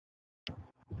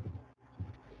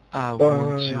I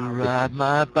want to ride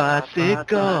my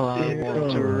bicycle, I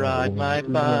want to ride my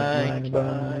bike.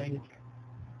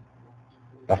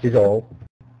 That is all.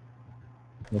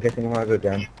 I'm getting lag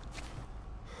again.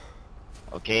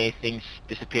 Okay, things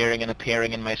disappearing and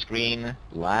appearing in my screen.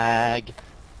 Lag.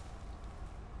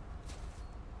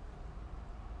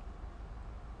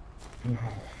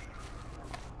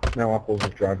 Now Apple's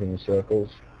is driving in circles.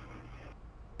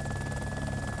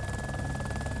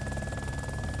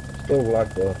 Still lag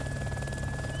though.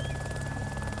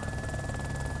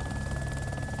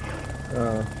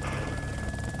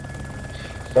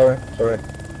 Sorry.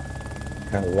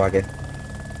 Kind of laggy.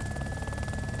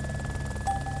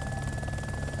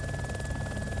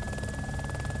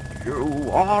 You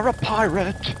are a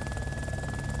pirate.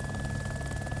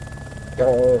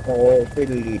 Oh,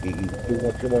 fiddly dee. Do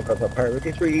what you want as a pirate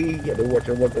is free. You do what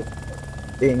you want as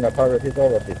being a pirate is all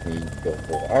that it means. You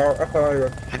are a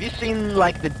pirate. Have you seen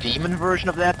like the demon version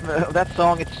of that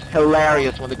song? It's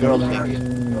hilarious when the girl sings it.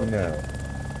 No.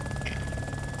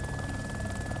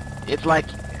 It's like,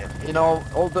 you know,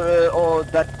 all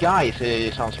that guy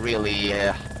sounds really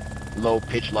low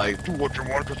pitched, like do what you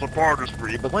want because the pirate is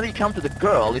free. But when you come to the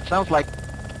girl, it sounds like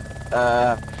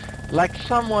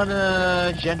someone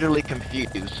genderly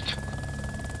confused.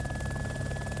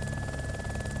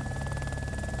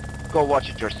 Go watch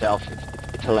it yourself.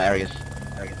 It's hilarious.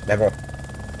 Never.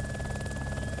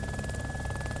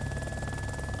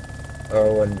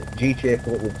 Oh, and GTA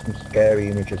came up with some scary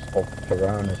images of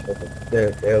piranhas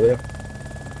earlier.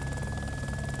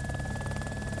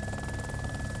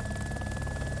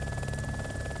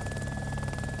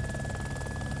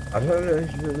 I don't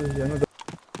know.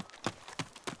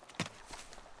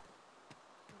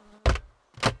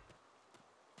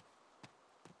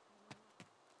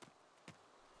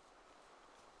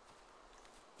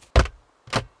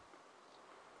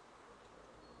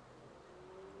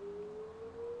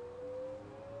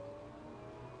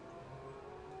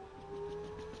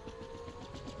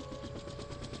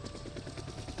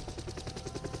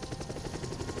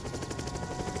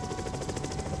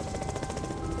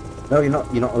 No, you're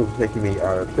not overtaking me.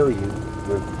 I'll kill you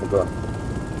with the gun.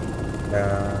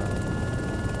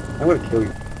 I'm gonna kill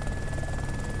you.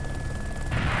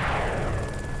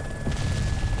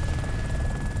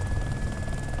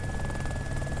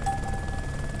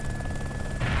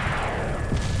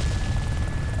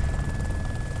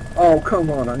 Oh, come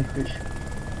on, Anfish.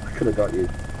 I could have got you.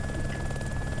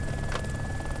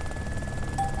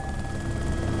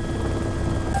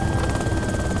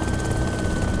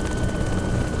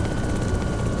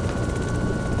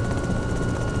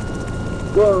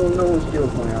 Whoa, no one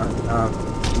steals my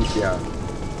PCR.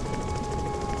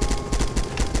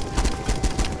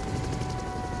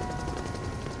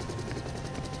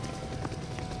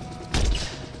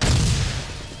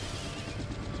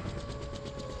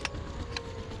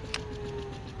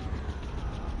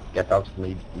 Get out of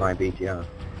my BTR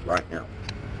right now.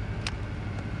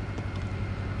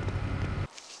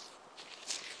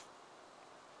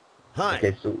 Hi.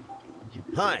 Okay, so...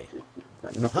 Hi.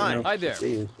 Hi. Hi there.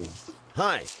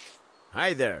 Hi.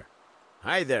 Hi there.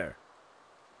 Hi there.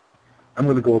 I'm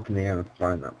gonna go up in the air and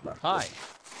find that map. Hi.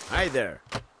 Hi there.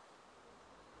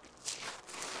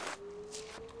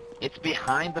 It's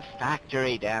behind the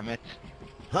factory, damn it.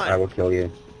 Hi. I will kill you.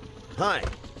 Hi.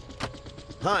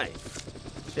 Hi.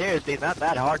 Seriously, it's not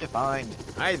that hard to find.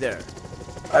 Hi there.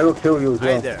 I will kill you as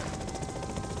well. Hi there.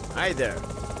 Hi there.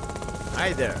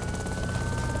 Hi there.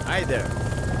 Hi there.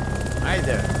 Hi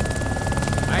there.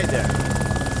 Hi there.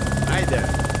 Hi there.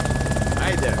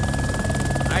 Hi there.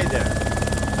 Hi there.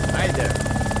 Hi there.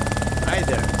 Hi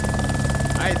there.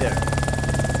 Hi there.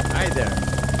 Hi there.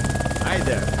 Hi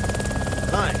there.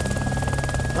 Hi.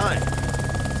 Hi.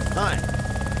 Hi.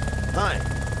 Hi.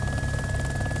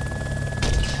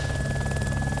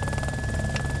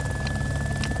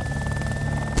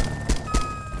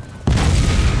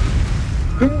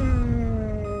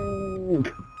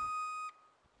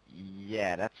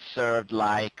 Yeah, that served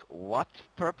like what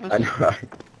purpose? I know, right?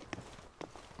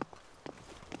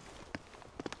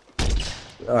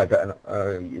 Oh, I better not.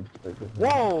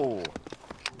 Whoa!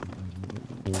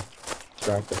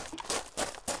 Striker.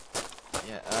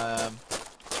 Yeah,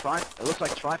 it looks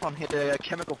like Trifon hit a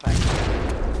chemical factory.